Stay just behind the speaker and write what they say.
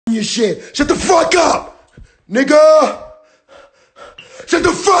your shit. Shut the fuck up, nigga. Shut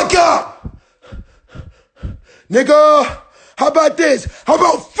the fuck up, nigga. How about this? How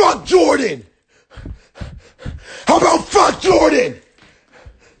about fuck Jordan? How about fuck Jordan?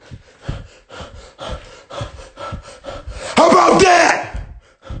 How about that?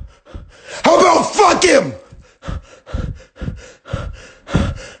 How about fuck him?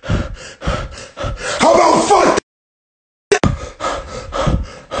 How about fuck?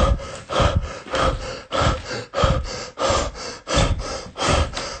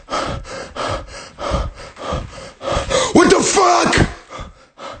 What the fuck?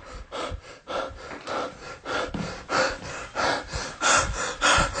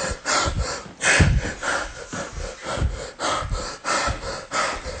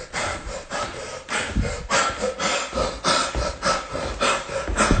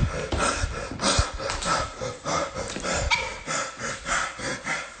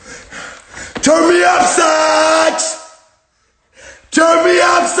 Turn me up, Socks! Turn me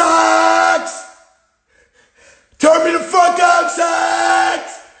up, Socks! Turn me the fuck up,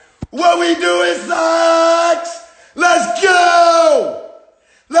 Socks! What we doing, Socks? Let's go!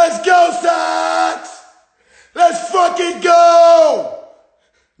 Let's go, Socks! Let's fucking go!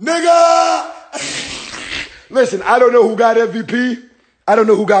 Nigga! Listen, I don't know who got MVP. I don't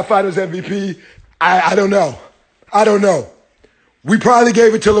know who got Finals MVP. I don't know. I don't know. We probably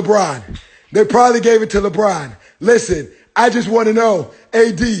gave it to LeBron. They probably gave it to LeBron. Listen, I just want to know,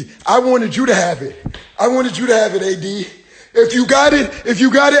 AD, I wanted you to have it. I wanted you to have it, AD. If you got it,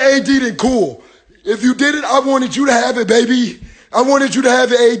 AD, then cool. If you did it, I wanted you to have it, baby. I wanted you to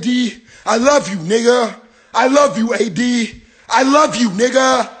have it, AD. I love you, nigga. I love you, AD. I love you,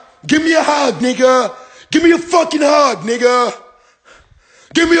 nigga. Give me a hug, nigga. Give me a fucking hug, nigga.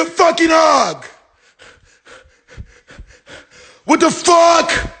 Give me a fucking hug. What the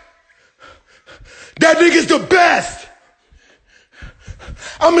fuck? That nigga's the best.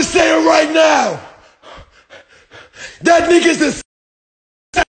 I'ma say it right now. That nigga's the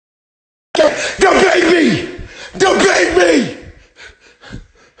baby. The baby.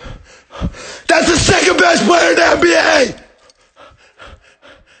 That's the second best player in the NBA.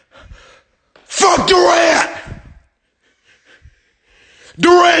 Fuck Durant.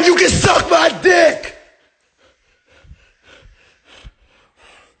 Durant, you can suck my dick.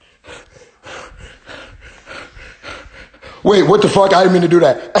 Wait, what the fuck? I didn't mean to do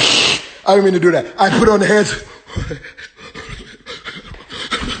that. I didn't mean to do that. I put on the hands.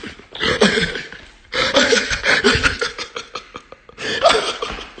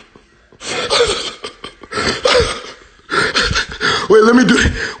 Wait, let me do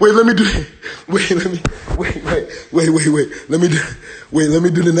it. Wait, let me do it. Wait, let me. Wait. Let me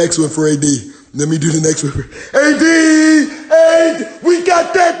do the next one for AD. Let me do the next one for AD. We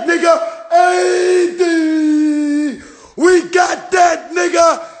got that nigga. AD. We got that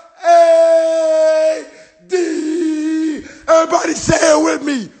nigga. AD. Everybody say it with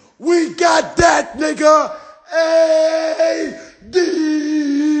me. We got that nigga. AD.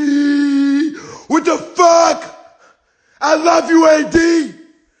 What the fuck? I love you, AD.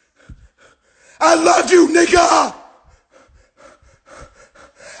 I love you, nigga.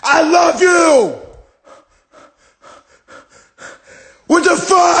 I love you. What the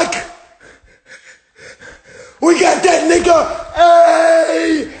fuck? We got that nigga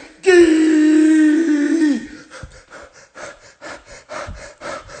AD.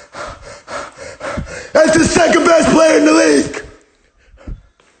 That's the second best player in the league.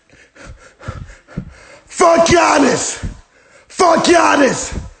 Fuck Giannis. Fuck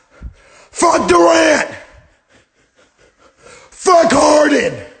Giannis. Fuck Durant. Fuck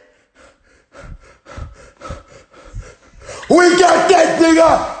Harden. We got that nigga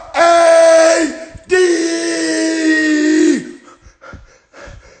AD.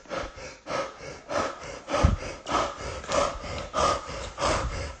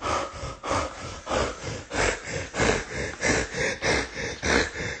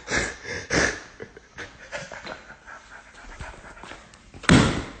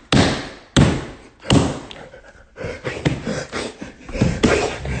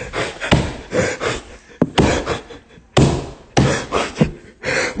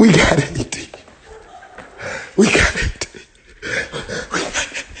 We got it. We got it.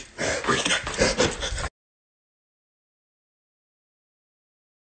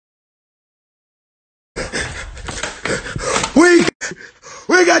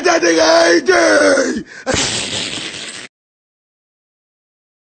 We got that nigga AD.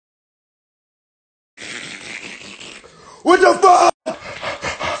 What the fuck?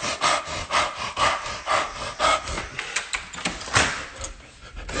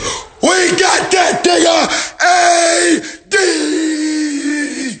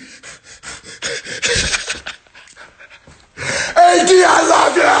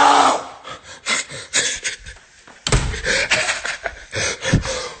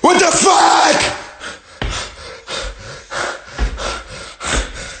 What the fuck?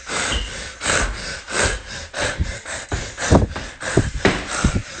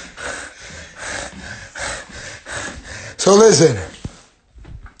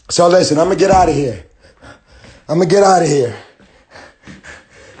 So listen, I'm gonna get out of here. Look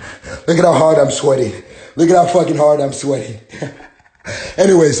at how hard I'm sweating. Look at how fucking hard I'm sweating.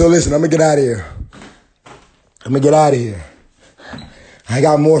 Anyway, so listen, I'm gonna get out of here. I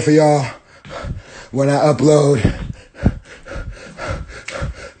got more for y'all when I upload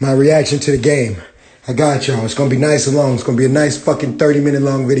my reaction to the game. I got y'all. It's gonna be nice and long. It's gonna be a nice fucking 30-minute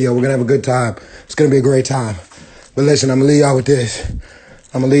long video. We're gonna have a good time. It's gonna be a great time. But listen, I'm gonna leave y'all with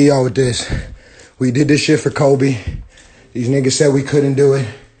this. We did this shit for Kobe. These niggas said we couldn't do it.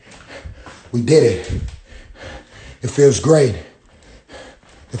 We did it. It feels great.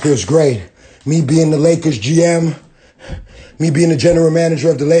 Me being the Lakers GM, me being the general manager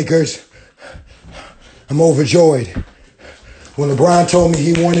of the Lakers, I'm overjoyed. When LeBron told me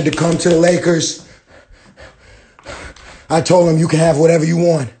he wanted to come to the Lakers, I told him, you can have whatever you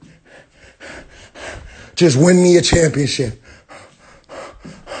want. Just win me a championship.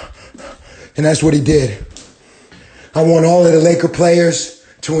 And that's what he did. I want all of the Laker players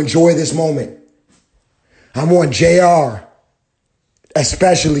to enjoy this moment. I want JR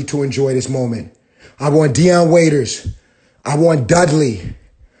especially to enjoy this moment. I want Dion Waiters. I want Dudley.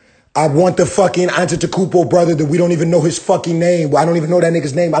 I want the fucking Antetokounmpo brother that we don't even know his fucking name. I don't even know that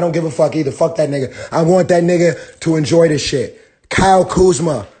nigga's name. I don't give a fuck either. Fuck that nigga. I want that nigga to enjoy this shit. Kyle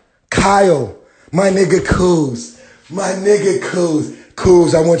Kuzma. Kyle. My nigga Kuz.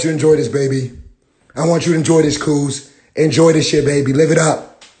 Kuz, I want you to enjoy this, baby. I want you to enjoy this, Kuz. Enjoy this shit, baby. Live it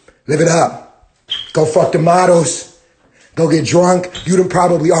up. Go fuck the models. Go get drunk. You done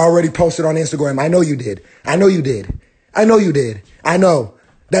probably already posted on Instagram. I know you did. I know.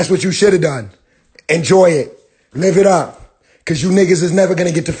 That's what you should have done. Enjoy it. Live it up. Because you niggas is never going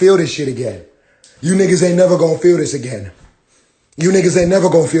to get to feel this shit again. You niggas ain't never going to feel this again. So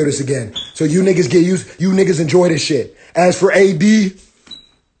you niggas get used. You niggas enjoy this shit. As for AD,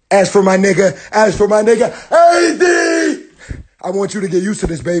 as for my nigga, AD, I want you to get used to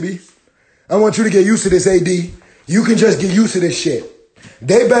this, baby. I want you to get used to this, AD. You can just get used to this shit.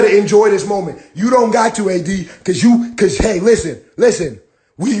 They better enjoy this moment. You don't got to, AD, cause hey, listen.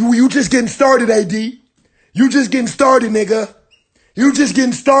 You just getting started, AD. You just getting started, nigga. You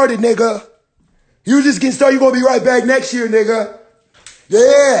gonna be right back next year, nigga.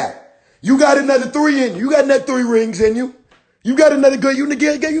 Yeah. You got another 3 in you. You got another 3 rings in you. You got another good, you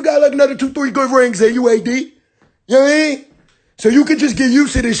got like another 2-3 good rings in you, AD. You know what I mean? So you can just get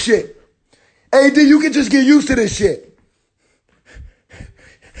used to this shit. AD, you can just get used to this shit.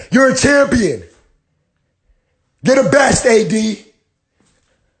 You're a champion. You're the best, AD.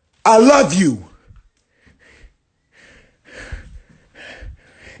 I love you.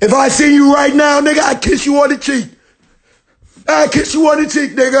 If I see you right now, nigga, I kiss you on the cheek.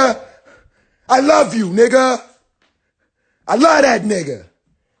 Nigga. I love you, nigga. I love that nigga.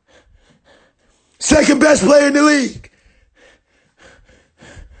 Second best player in the league.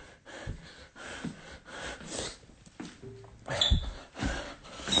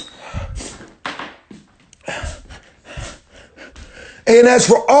 And as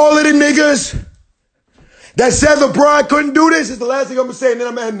for all of the niggas that said LeBron couldn't do this, is the last thing I'm going to say, and then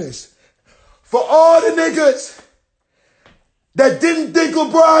I'm ending this. For all the niggas that didn't think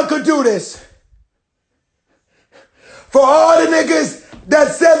LeBron could do this, for all the niggas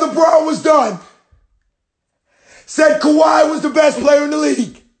that said LeBron was done, said Kawhi was the best player in the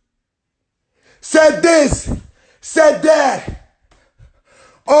league, said this, said that,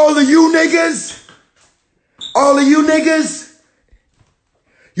 all of you niggas,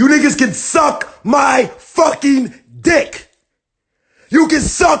 you niggas can suck my fucking dick. You can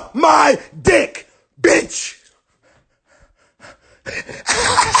suck my dick, bitch.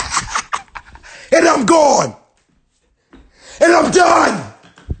 And I'm gone. And I'm done.